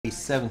day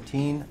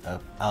 17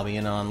 of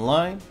Albion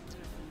Online.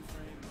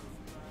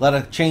 A lot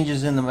of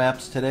changes in the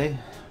maps today,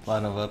 a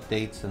lot of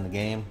updates in the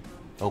game.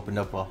 Opened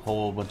up a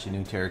whole bunch of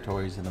new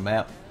territories in the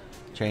map.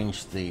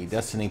 Changed the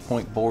Destiny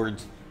point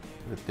boards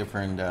with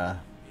different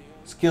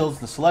skills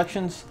and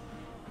selections.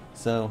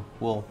 So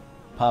we'll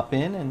pop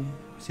in and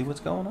see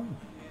what's going on.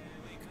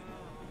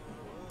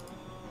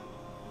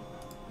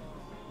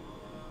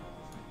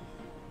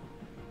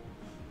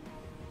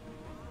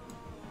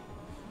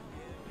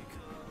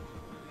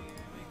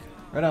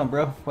 Right on,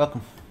 bro.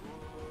 Welcome.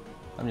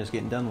 I'm just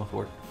getting done with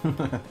work.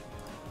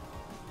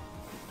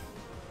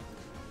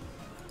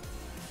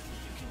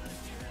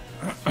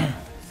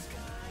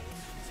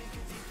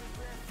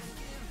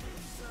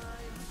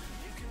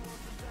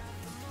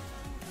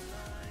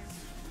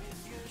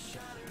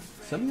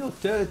 Some of your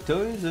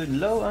territories are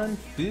low on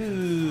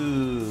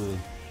food.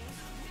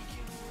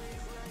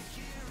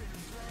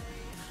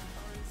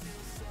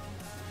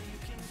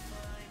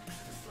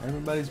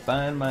 Everybody's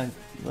buying my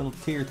little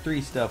tier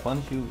 3 stuff. Why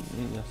don't you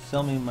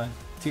sell me my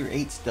tier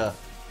 8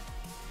 stuff?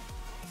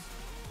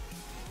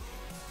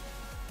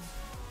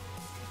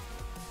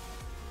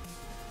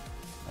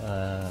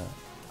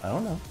 I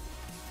don't know.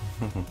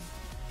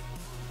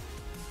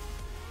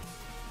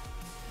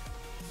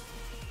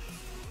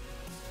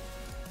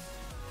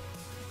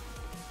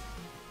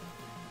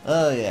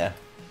 Oh yeah.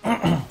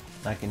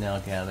 I can now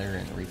gather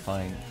and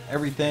refine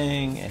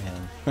everything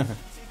and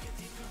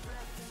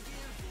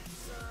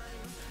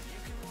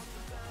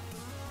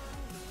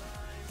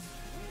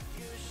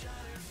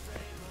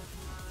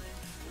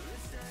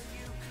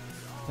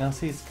now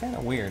see, it's kind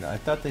of weird. I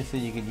thought they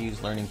said you could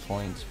use learning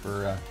points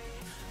for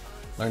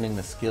learning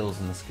the skills,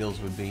 and the skills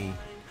would be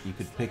you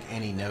could pick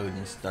any node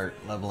and start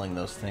leveling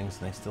those things,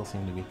 and they still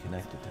seem to be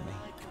connected to me.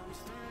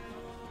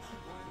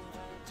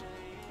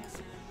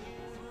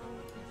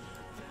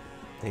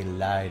 They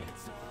lied.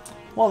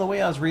 Well, the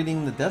way I was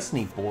reading the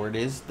Destiny board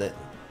is that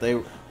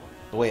the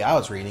way I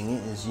was reading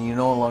it is you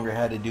no longer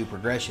had to do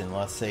progression.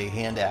 Let's say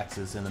hand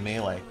axes in the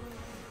melee.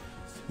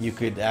 You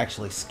could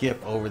actually skip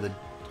over the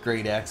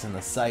great axe and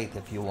the scythe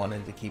if you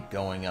wanted to keep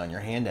going on your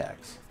hand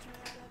axe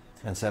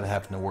instead of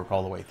having to work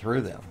all the way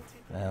through them.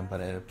 But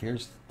it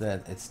appears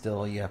that it's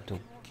still, you have to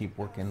keep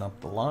working up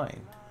the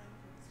line,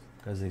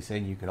 because they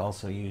said you could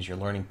also use your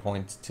learning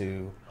points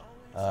to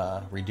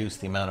reduce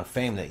the amount of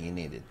fame that you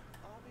needed.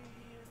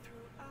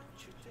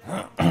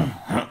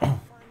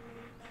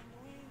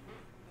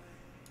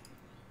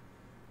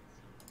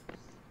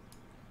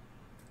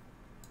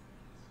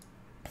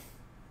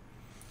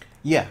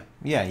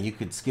 Yeah, you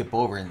could skip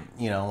over, and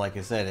like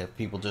I said, if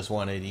people just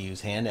wanted to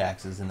use hand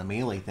axes in the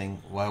melee thing,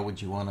 why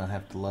would you want to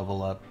have to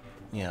level up,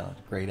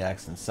 great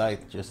axe and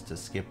scythe just to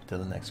skip to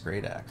the next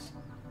great axe?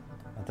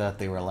 I thought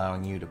they were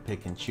allowing you to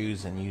pick and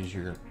choose and use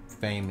your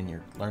fame and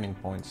your learning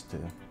points to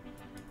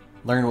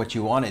learn what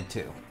you wanted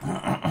to,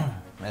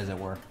 as it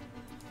were.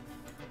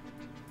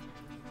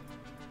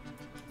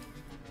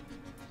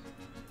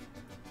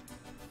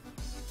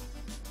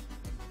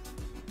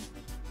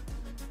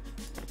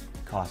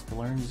 Cost to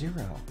learn 0.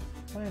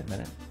 Wait a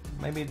minute.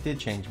 Maybe it did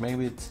change.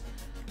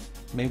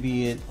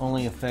 Maybe it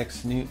only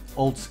affects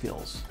old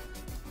skills.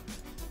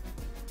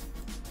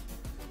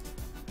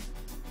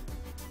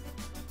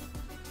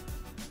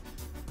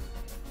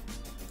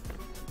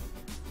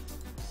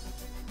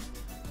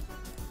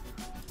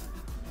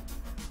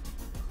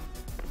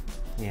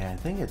 Yeah, I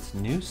think it's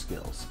new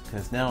skills,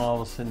 because now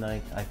all of a sudden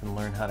I can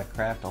learn how to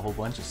craft a whole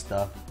bunch of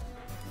stuff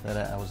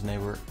that I was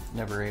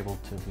never able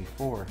to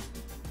before.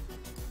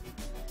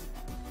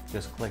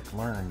 Just click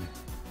learn.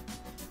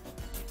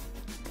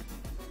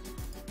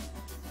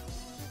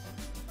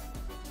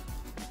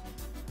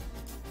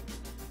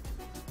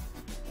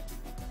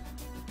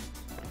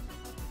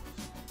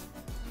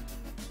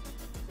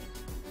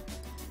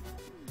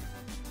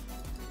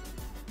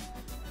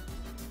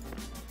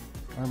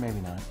 Or maybe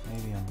not.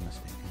 Maybe I'm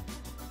mistaken.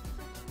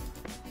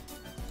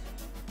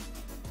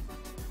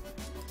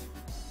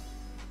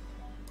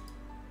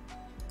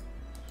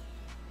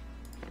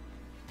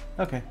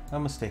 Okay,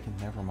 I'm mistaken.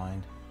 Never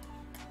mind.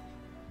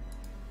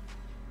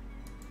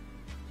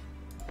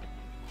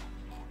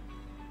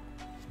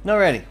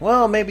 Alrighty,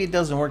 well, maybe it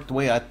doesn't work the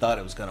way I thought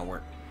it was going to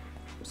work.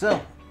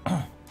 So,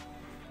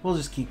 we'll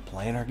just keep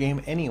playing our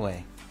game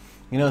anyway.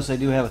 You notice I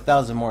do have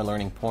 1,000 more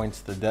learning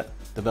points. The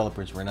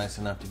developers were nice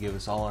enough to give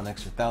us all an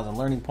extra 1,000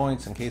 learning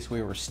points in case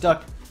we were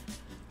stuck.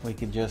 We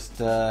could just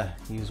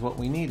use what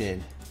we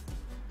needed.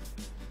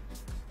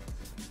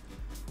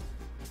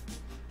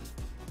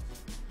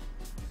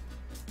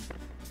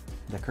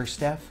 The curse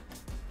staff?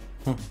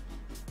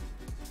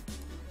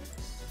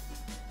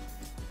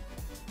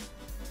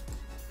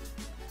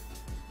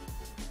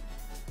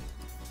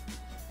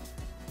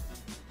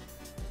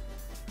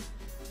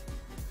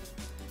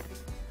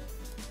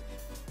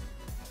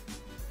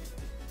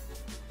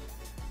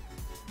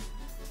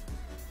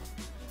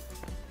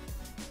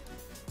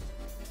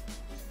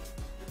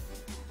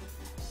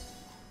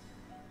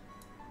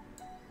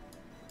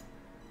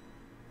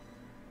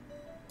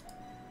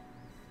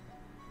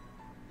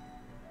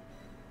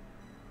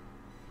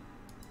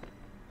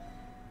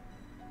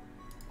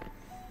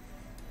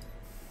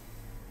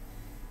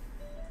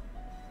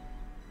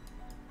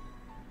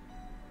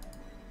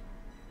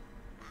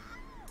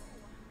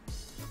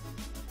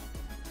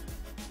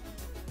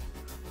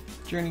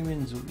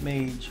 Journeyman's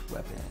mage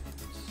weapons.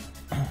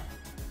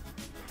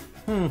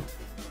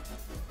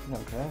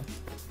 Okay.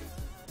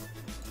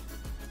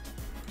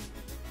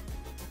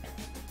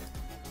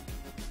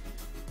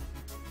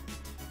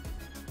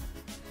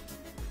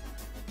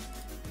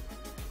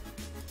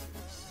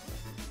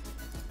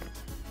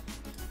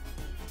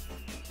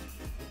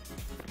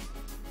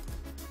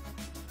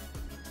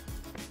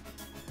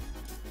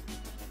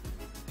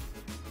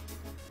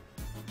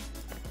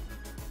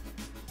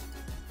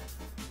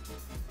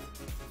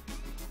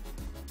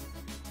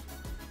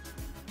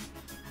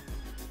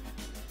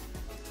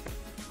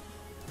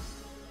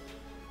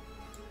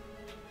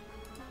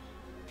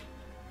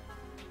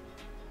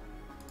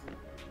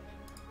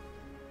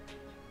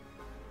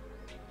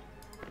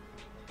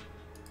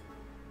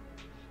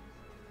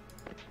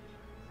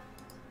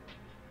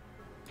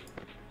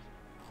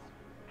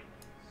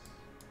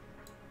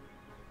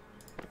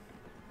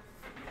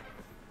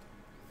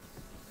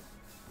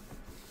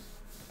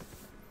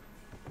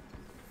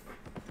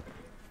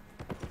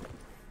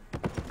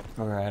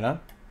 Alright, huh?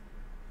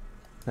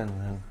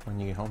 Then when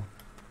you get home.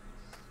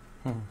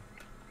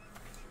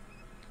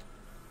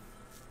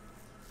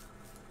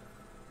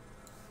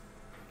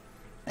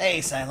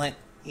 Hey, Silent.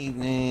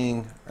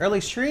 Evening.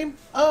 Early stream?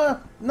 No,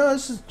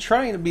 this is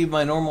trying to be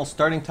my normal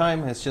starting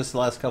time. It's just the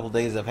last couple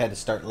days I've had to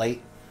start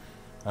late.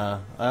 I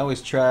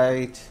always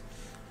try to...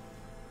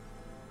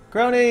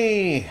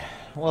 Grony!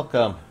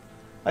 Welcome.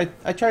 I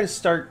try to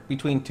start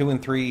between 2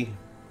 and 3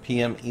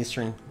 p.m.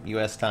 Eastern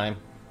U.S. time.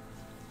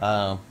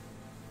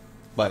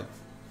 But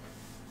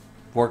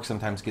work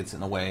sometimes gets in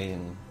the way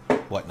and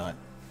whatnot.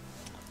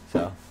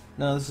 So,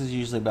 no, this is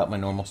usually about my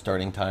normal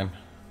starting time.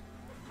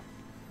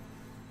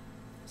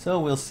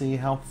 So we'll see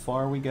how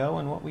far we go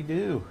and what we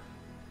do.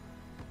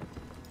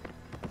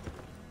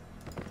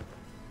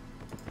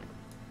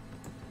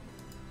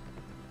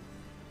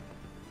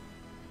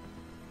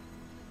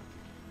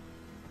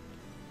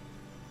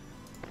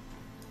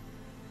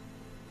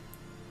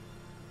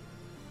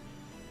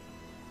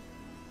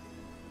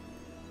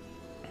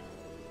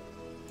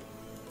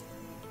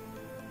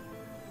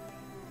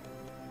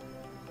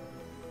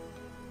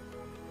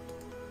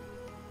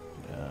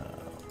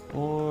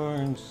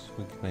 Boards,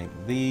 we can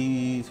make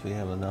these, we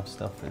have enough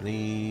stuff for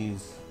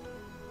these.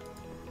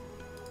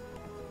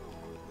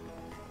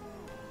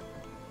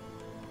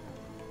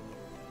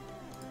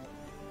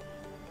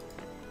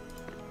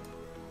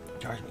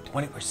 Charge me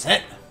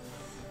 20%?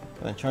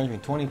 Gonna charge me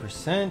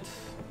 20%?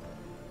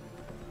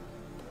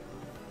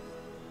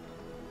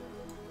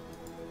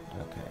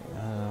 Okay,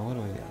 what do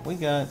we got? We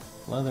got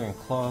leather and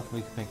cloth, we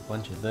can make a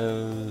bunch of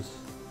those.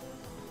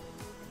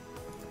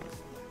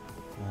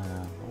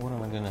 What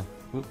am I gonna...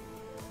 Whoop.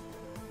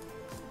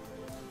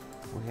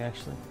 We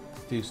actually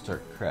do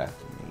start crafting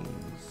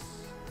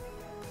these.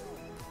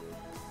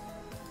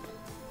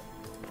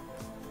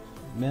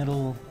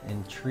 Metal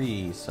and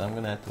trees, so I'm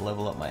gonna have to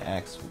level up my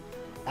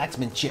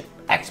axemanship.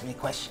 Ask me a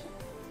question.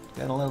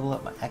 Gotta level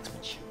up my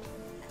axemanship.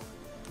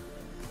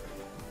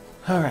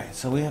 Alright,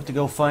 so we have to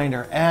go find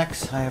our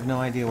axe. I have no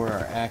idea where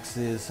our axe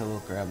is, so we'll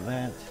grab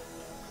that.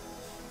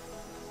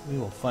 We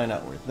will find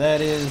out where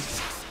that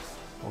is.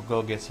 We'll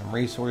go get some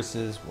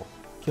resources. We'll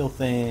kill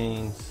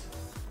things.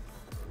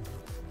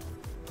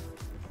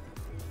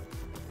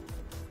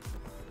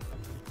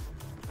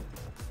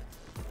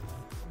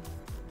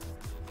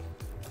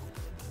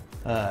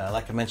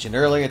 Like I mentioned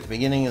earlier at the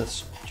beginning of the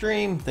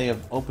stream, they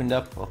have opened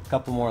up a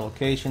couple more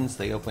locations.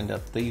 They opened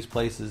up these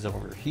places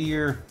over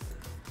here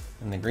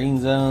in the green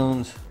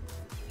zones.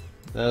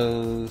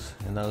 Those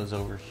and those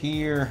over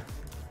here.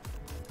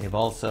 They've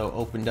also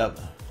opened up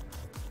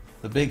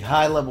the big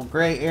high-level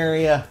gray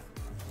area.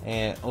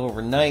 And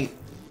overnight,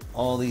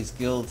 all these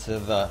guilds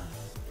have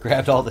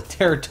grabbed all the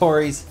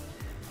territories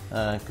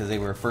because they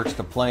were first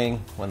to playing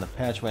when the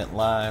patch went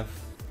live.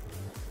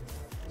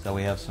 So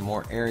we have some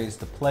more areas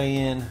to play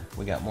in.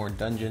 We got more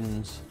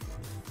dungeons.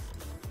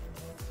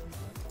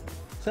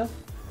 So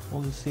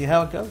we'll just see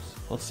how it goes.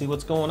 Let's see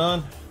what's going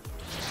on.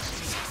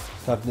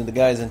 Talking to the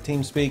guys in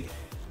TeamSpeak.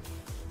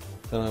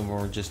 Some of them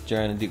we're just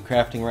trying to do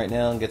crafting right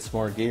now and get some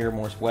more gear,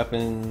 more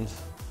weapons.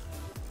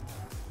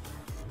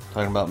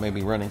 Talking about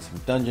maybe running some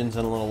dungeons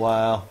in a little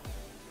while.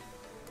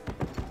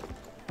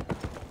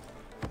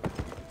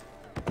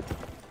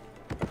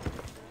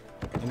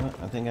 You know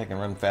what? I think I can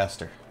run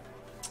faster.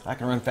 I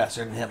can run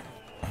faster than him.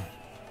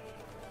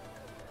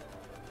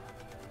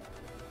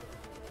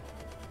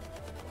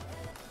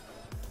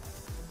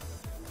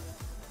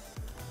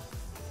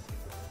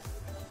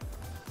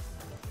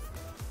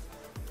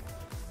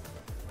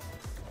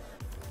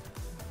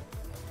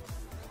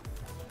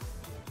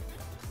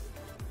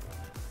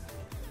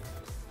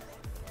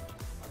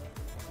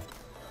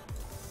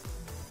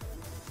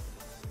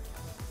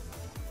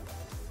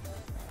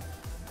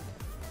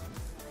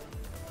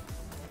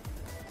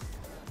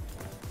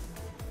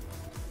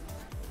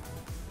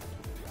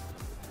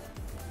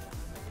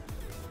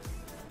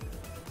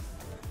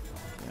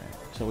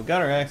 So we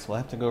got our axe, we'll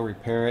have to go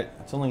repair it.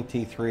 It's only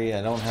T3,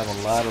 I don't have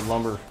a lot of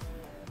lumber.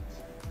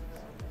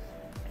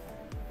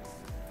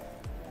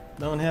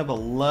 don't have a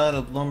lot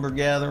of lumber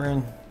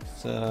gathering,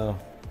 so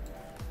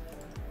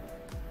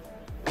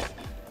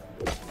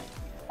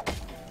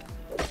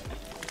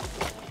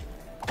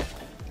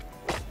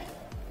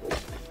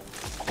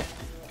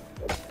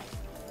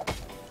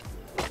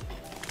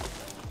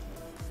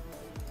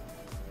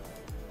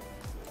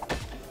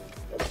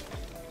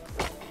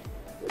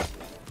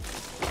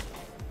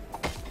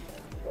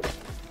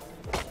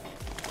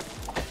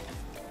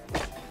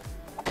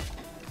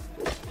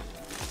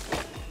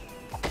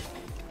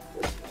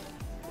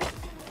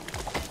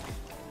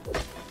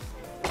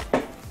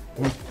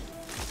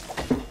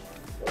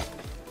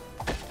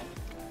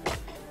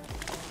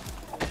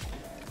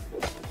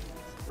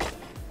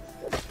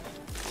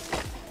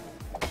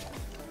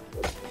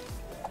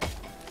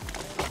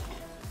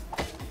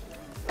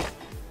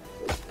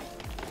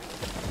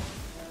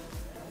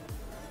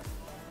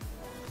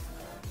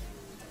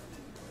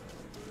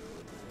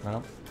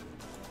well,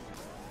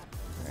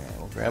 alright,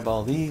 we'll grab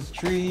all these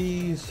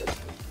trees.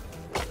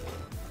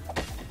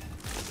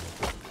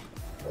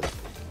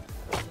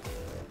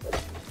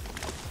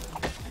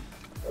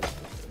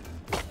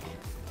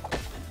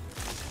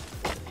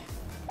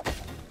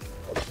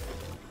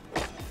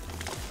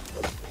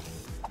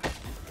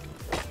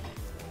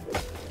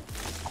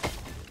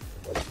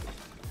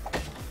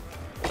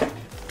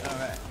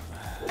 Alright.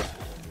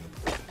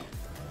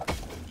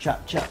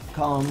 Chop chop,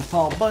 call him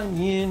Paul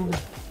Bunyan.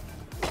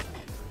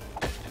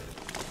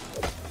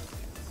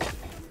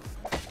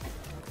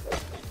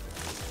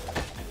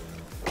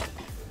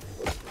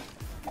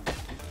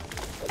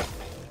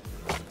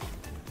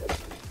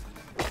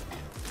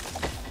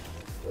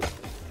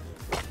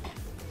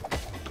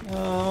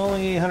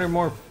 Only 100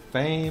 more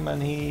fame I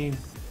need.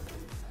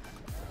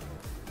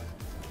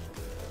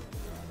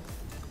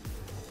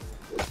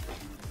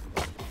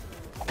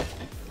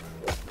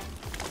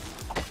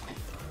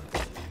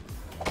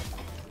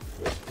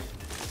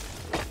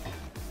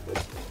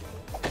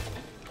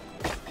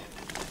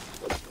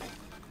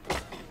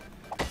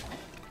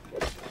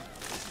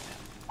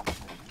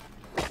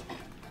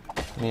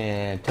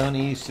 Yeah,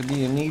 Tony used to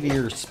be a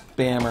meteor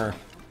spammer.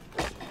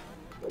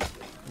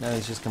 Now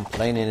he's just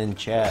complaining in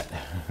chat.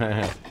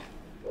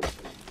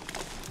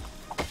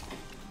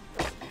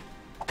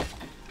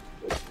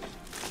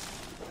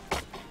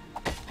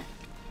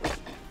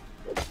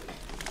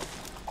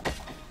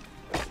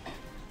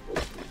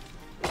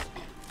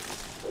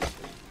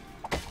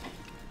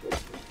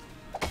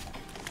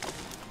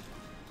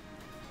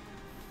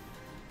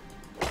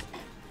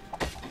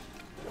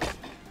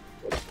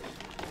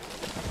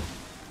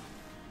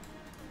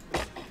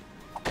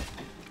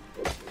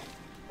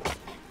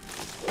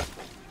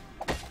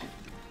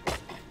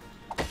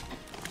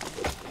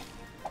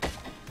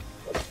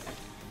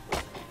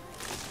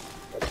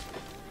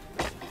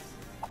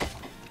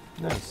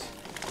 Nice.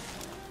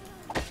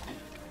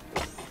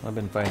 I've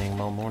been fighting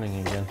him all morning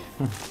again.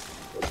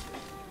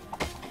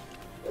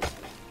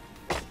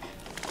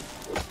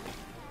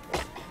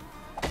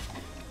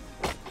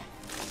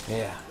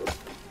 Yeah.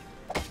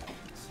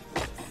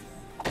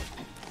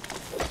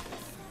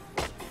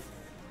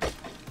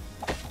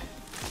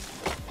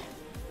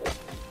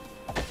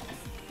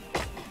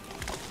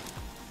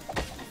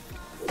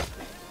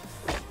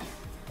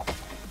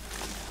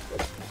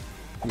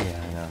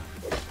 Yeah, I know.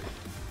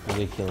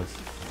 Ridiculous.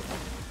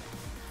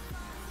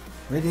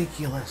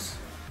 Ridiculous.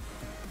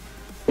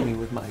 Me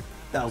with my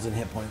 1,000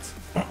 hit points.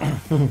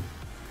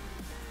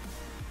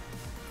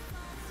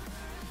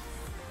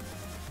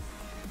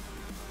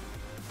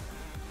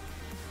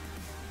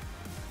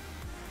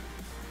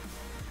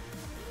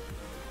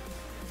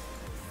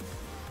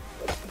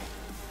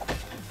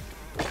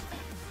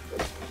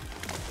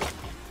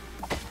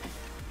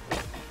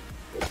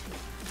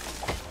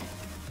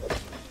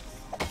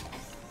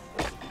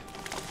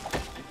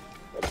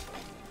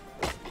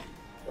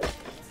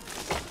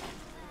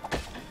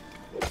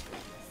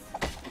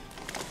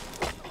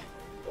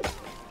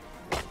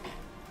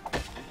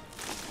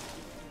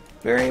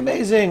 Very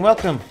amazing.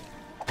 Welcome.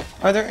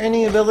 Are there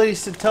any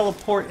abilities to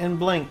teleport and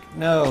blink?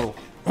 No.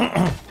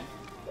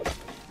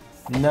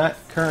 Not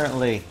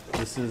currently.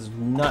 This is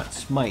not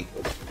Smite.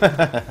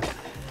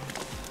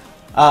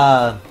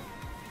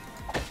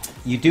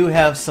 You do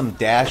have some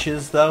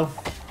dashes, though,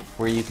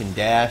 where you can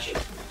dash.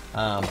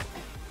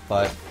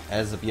 But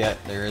as of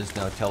yet, there is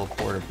no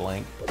teleport or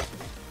blink.